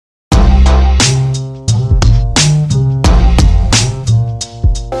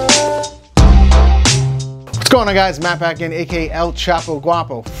going on, guys? Matt back in, aka El Chapo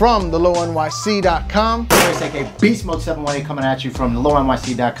Guapo from thelownyc.com. It's aka Beast Mode 718 coming at you from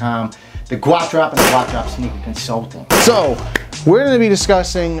thelownyc.com, the Guap Drop and the Guap Drop Sneaker Consulting. So, we're going to be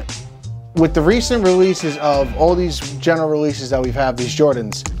discussing with the recent releases of all these general releases that we've had, these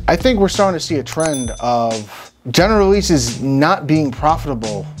Jordans. I think we're starting to see a trend of general releases not being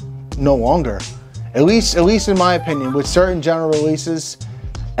profitable no longer. At least in my opinion, with certain general releases.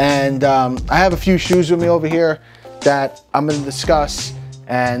 And I have a few shoes with me over here that I'm going to discuss,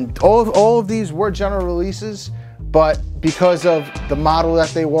 and all of these were general releases, but because of the model that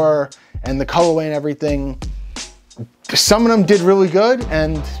they were and the colorway and everything, some of them did really good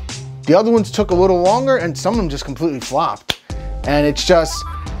and the other ones took a little longer, and some of them just completely flopped. And it's just,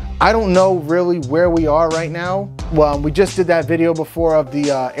 I don't know really where we are right now. Well, we just did that video before of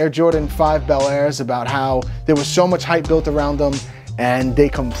the Air Jordan 5 Bel Airs about how there was so much hype built around them, and they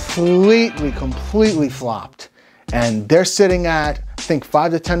completely flopped. And they're sitting at, I think,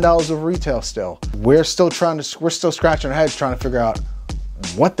 $5 to $10 of retail still. We're still scratching our heads trying to figure out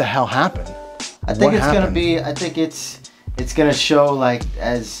what the hell happened. I think it's gonna show, like,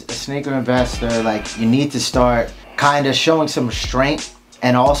 as a sneaker investor, like, you need to start kind of showing some restraint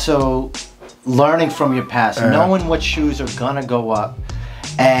and also learning from your past, knowing what shoes are gonna go up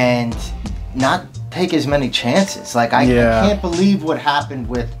and not take as many chances. Like, I can't believe what happened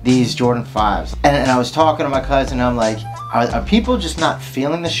with these Jordan 5s. And I was talking to my cousin, I'm like, are people just not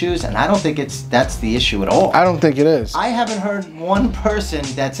feeling the shoes? And I don't think that's the issue at all. I don't think it is. I haven't heard one person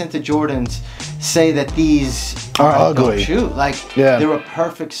that's into Jordans say that these are ugly shoe. Like, they're a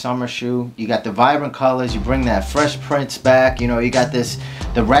perfect summer shoe. You got the vibrant colors, you bring that fresh prints back, you know, you got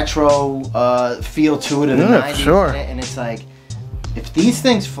the retro feel to it of the 90s. Sure. And it's like, if these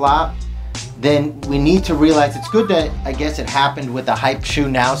things flop, then we need to realize it's good that, I guess, it happened with the hype shoe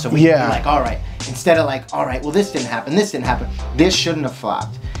now, so we can be like, all right, instead of like, all right, well, this didn't happen, this shouldn't have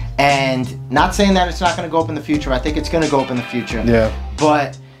flopped. And not saying that it's not going to go up in the future. I think it's going to go up in the future. Yeah.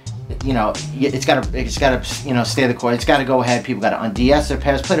 But, you know, it's got to, you know, stay the course. It's got to go ahead. People got to un-DS their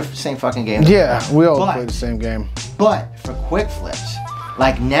pairs, play the same fucking game. Yeah, we all play the same game. But for quick flips,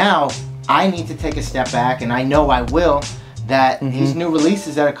 like, now I need to take a step back, and I know I will, that these new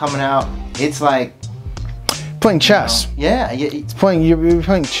releases that are coming out, it's like playing chess. You know, you're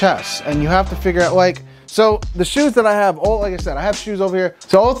playing chess, and you have to figure out, like, so the shoes that I have, like I said, I have shoes over here.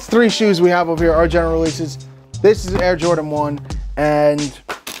 So all three shoes we have over here are general releases. This is an Air Jordan 1, and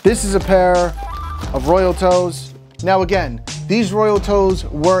this is a pair of Royal Toes. Now again, these Royal Toes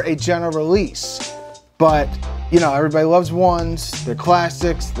were a general release, but you know, everybody loves ones. They're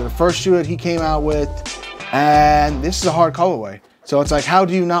classics. They're the first shoe that he came out with, and this is a hard colorway. So it's like, how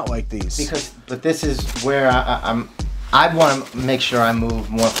do you not like these? But this is where I want to make sure I move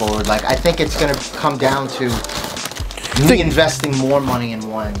more forward. Like, I think it's going to come down to me investing more money in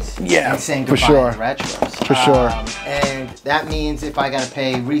ones. Yeah, and saying goodbye to retros. For sure. And that means if I got to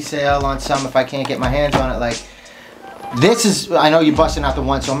pay resale on some, if I can't get my hands on it, like, this is, I know you're busting out the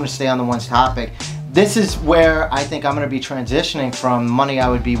one, so I'm going to stay on the ones topic. This is where I think I'm going to be transitioning from money I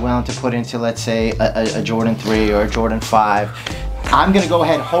would be willing to put into, let's say, a Jordan 3 or a Jordan 5. I'm going to go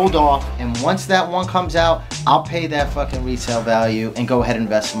ahead, hold off, and once that one comes out, I'll pay that fucking resale value and go ahead and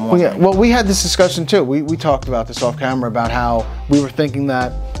invest some more. Well, we had this discussion too. We talked about this off camera about how we were thinking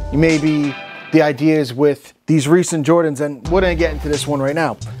that maybe the ideas with these recent Jordans, and we're going to get into this one right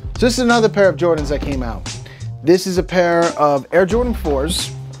now. So this is another pair of Jordans that came out. This is a pair of Air Jordan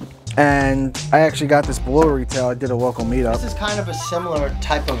 4s. And I actually got this below retail. I did a local meetup. This is kind of a similar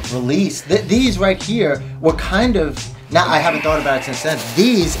type of release. These right here were kind of, now I haven't thought about it since then.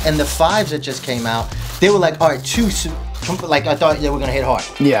 These and the 5s that just came out, they were like, all right, like, I thought they were gonna hit hard.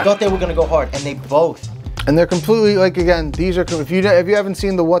 Yeah. I thought they were gonna go hard, and they both. And they're completely, like, again, these are, if you haven't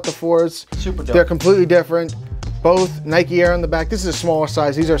seen the What the 4s, super dope. They're completely different. Both Nike Air on the back. This is a smaller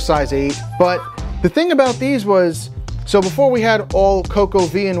size. These are size 8. But the thing about these was, so before we had all Coco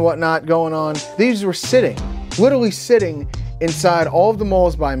V and whatnot going on, these were sitting, literally sitting inside all of the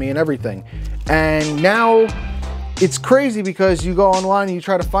malls by me and everything. And now it's crazy because you go online and you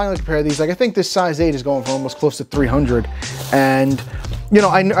try to find like a pair of these. Like, I think this size 8 is going for almost close to 300. And you know,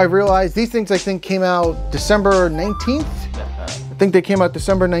 I realized these things, I think, came out December 19th. I think they came out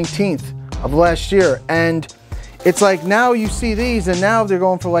December 19th of last year. And it's like, now you see these and now they're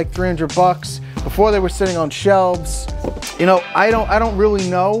going for like 300 bucks. Before they were sitting on shelves. You know, I don't really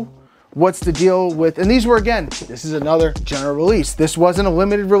know what's the deal with, and these were, again, this is another general release. This wasn't a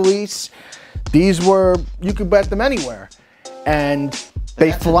limited release. These were, you could bet them anywhere. And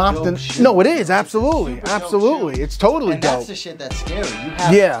They flopped. No, it is absolutely, absolutely. It's totally and dope. That's the shit that's scary. You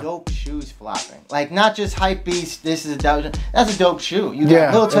have dope shoes flopping, like not just hype beast. This is a dope. That's a dope shoe. You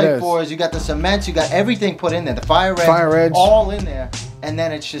got little Type 4s. You got the cements. You got everything put in there. The fire reds, all in there. And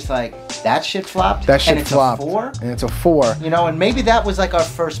then it's just like that shit flopped. That shit flopped. A 4. And it's a 4. You know, and maybe that was like our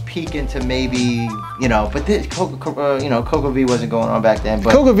first peek into maybe, you know, but this, Coco V wasn't going on back then.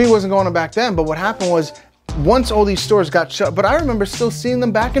 But Coco V wasn't going on back then. But what happened was, once all these stores got shut, but I remember still seeing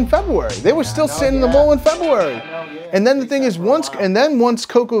them back in February. They were still sitting in the mall in February. And then the thing is, once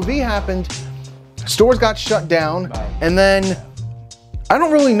Coco V happened, stores got shut down, and then I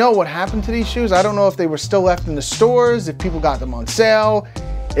don't really know what happened to these shoes. I don't know if they were still left in the stores, if people got them on sale,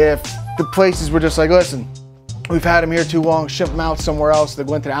 if the places were just like, listen, we've had them here too long, ship them out somewhere else, they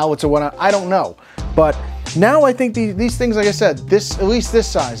went to the outlets or whatnot. I don't know. But now I think these things, like I said, at least this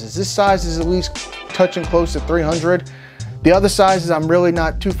size is at least touching close to 300. The other sizes I'm really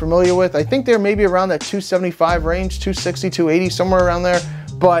not too familiar with. I think they're maybe around that 275 range, 260, 280, somewhere around there.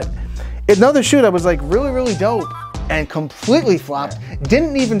 But another shoe that was like really, really dope and completely flopped,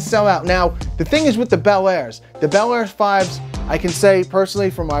 didn't even sell out. Now, the thing is with the Bel Airs 5s, I can say personally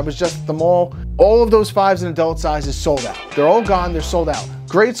from when I was just at the mall, all of those 5s in adult sizes sold out. They're all gone, they're sold out.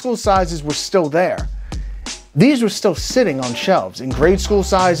 Grade school sizes were still there. These were still sitting on shelves in grade school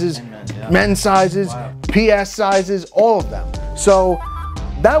sizes, men's sizes, PS sizes, all of them. So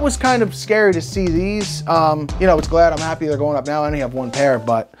that was kind of scary to see these. You know, it's glad I'm happy they're going up now. I only have one pair,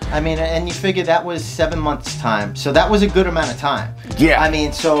 but. I mean, and you figure that was 7 months time. So that was a good amount of time. Yeah. I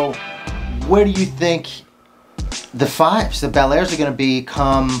mean, so where do you think the 5s, the Bel Airs are going to be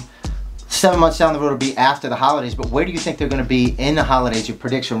come 7 months down the road? Will be after the holidays, but where do you think they're going to be in the holidays? Your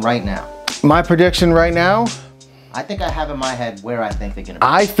prediction right now? My prediction right now? I think I have in my head where I think they're going to be.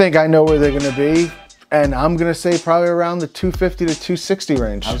 I think I know where they're going to be. And I'm going to say probably around the 250 to 260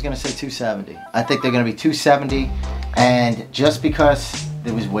 range. I was going to say 270. I think they're going to be 270. And just because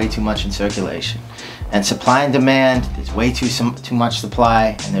there was way too much in circulation. And supply and demand, there's way too much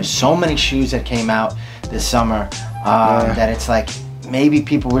supply. And there's so many shoes that came out this summer that it's like maybe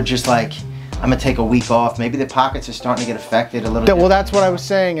people were just like, I'm going to take a week off. Maybe the pockets are starting to get affected a little bit. Well, that's what I was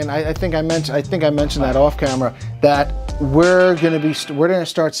saying. And I think I mentioned that off camera, that we're going to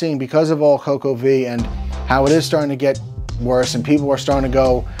start seeing, because of all Coco V and how it is starting to get worse and people are starting to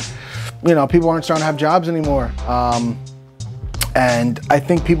go, you know, people aren't starting to have jobs anymore. And I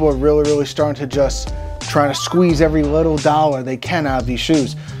think people are really, really starting to just trying to squeeze every little dollar they can out of these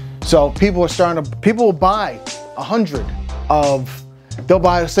shoes. So people will buy 100 of, they'll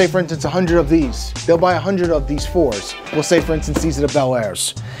buy, say for instance, 100 of these. They'll buy 100 of these 4s. We'll say for instance, these are the Bel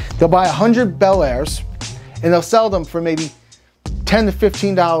Airs. They'll buy 100 Bel Airs and they'll sell them for maybe $10 to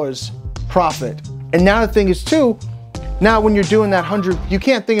 $15 profit. And now the thing is too, now when you're doing that 100, you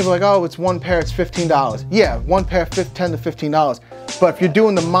can't think of it like, oh, it's one pair, it's $15. Yeah, one pair, $10 to $15. But if you're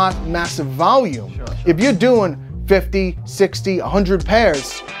doing the massive volume, if you're doing 50, 60, 100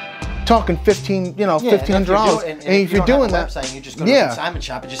 pairs, talking $1,500. And if you're doing that, website, you just go to the consignment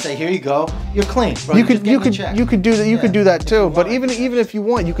shop and just say, here you go, you're clean. Bro. You could do that. You could do that too. But even if you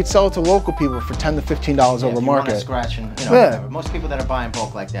want, you could sell it to local people for $10 to $15 over market. Scratch and whatever. Most people that are buying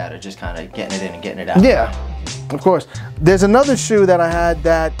bulk like that are just kind of getting it in and getting it out. Yeah, of course. There's another shoe that I had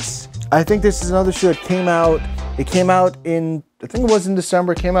that I think this is another shoe that came out. It came out in, I think it was in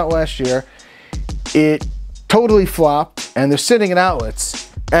December. It came out last year. It totally flopped, and they're sitting in outlets.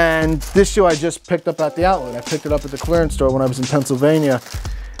 And this shoe I just picked up at the outlet. I picked it up at the clearance store when I was in Pennsylvania.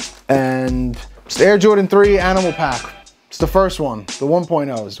 And it's the Air Jordan 3 Animal Pack. It's the first one, the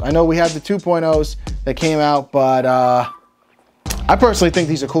 1.0s. I know we had the 2.0s that came out, but I personally think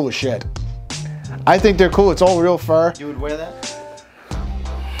these are cool as shit. I think they're cool. It's all real fur. You would wear that?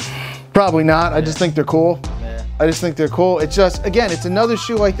 Probably not. I just think they're cool. Yeah. I just think they're cool. It's just, again, it's another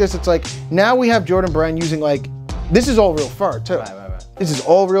shoe like this. It's like, now we have Jordan Brand using like, this is all real fur too. Right. This is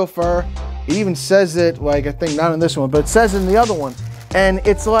all real fur. It even says it, like, I think not in this one, but it says in the other one. And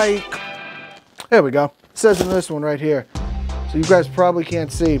it's like, there we go. It says in this one right here. So you guys probably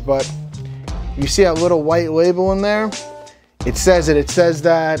can't see, but you see that little white label in there? It says it. It says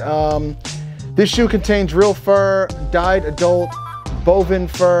that this shoe contains real fur, dyed adult, bovine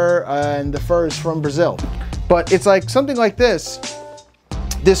fur, and the fur is from Brazil. But it's like something like this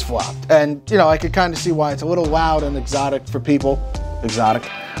flopped. And, you know, I could kind of see why it's a little loud and exotic for people. Exotic.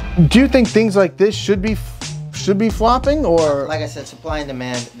 Do you think things like this should be flopping, or? Like I said, supply and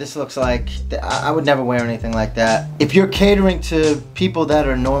demand. This looks like, I would never wear anything like that. If you're catering to people that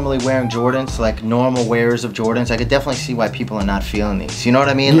are normally wearing Jordans, like normal wearers of Jordans, I could definitely see why people are not feeling these. You know what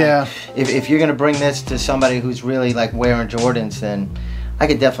I mean? Yeah. Like, if you're gonna bring this to somebody who's really like wearing Jordans, then I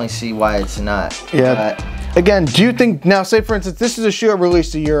could definitely see why it's not. Yeah. Again, do you think, now say for instance, this is a shoe I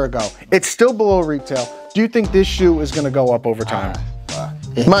released a year ago. It's still below retail. Do you think this shoe is gonna go up over time?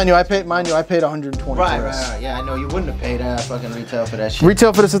 Mind you, I paid 120 right, for this. right. Yeah, I know you wouldn't have paid fucking retail for that shit.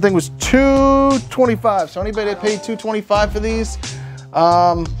 Retail for this thing was $225. So anybody that paid $225 for these,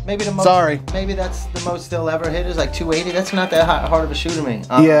 maybe the most. Sorry. Maybe that's the most they'll ever hit is like 280. That's not that hard of a shoe to me.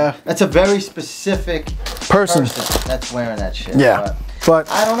 Yeah. That's a very specific person that's wearing that shit. Yeah. But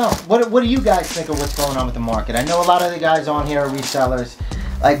I don't know. What do you guys think of what's going on with the market? I know a lot of the guys on here are resellers.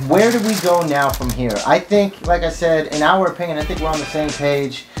 Like, where do we go now from here? I think, like I said, in our opinion, I think we're on the same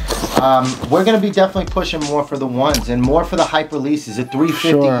page. We're going to be definitely pushing more for the ones and more for the hype releases, the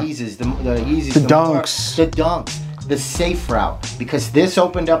 350 Yeezys, the Yeezys, the dunks, the safe route. Because this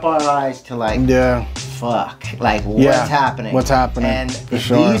opened up our eyes to like, fuck, like what's happening? What's happening? And if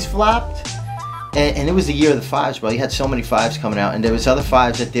these flopped, and it was the year of the fives, bro. You had so many fives coming out, and there was other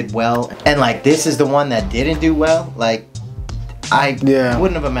fives that did well, and like this is the one that didn't do well. Like, I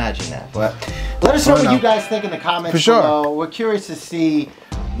wouldn't have imagined that. But let us know what you guys think in the comments below. We're curious to see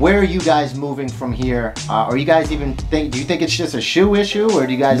where are you guys moving from here. Or you guys even think, do you think it's just a shoe issue, or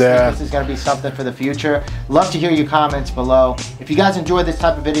do you guys think this is going to be something for the future? Love to hear your comments below. If you guys enjoyed this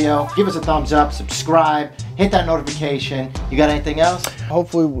type of video, give us a thumbs up, subscribe, hit that notification. You got anything else?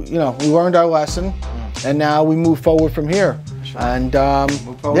 Hopefully, you know, we learned our lesson, and now we move forward from here. And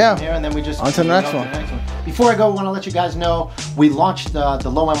move forward from here, and then we just on to the next one. Before I go, I want to let you guys know we launched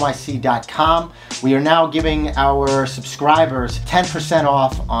thelownyc.com. We are now giving our subscribers 10%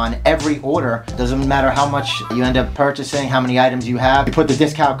 off on every order. Doesn't matter how much you end up purchasing, how many items you have. You put the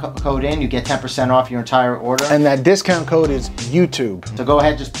discount code in, you get 10% off your entire order. And that discount code is YouTube. So go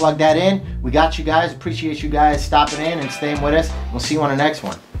ahead, just plug that in. We got you guys. Appreciate you guys stopping in and staying with us. We'll see you on the next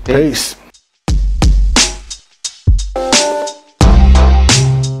one. Peace.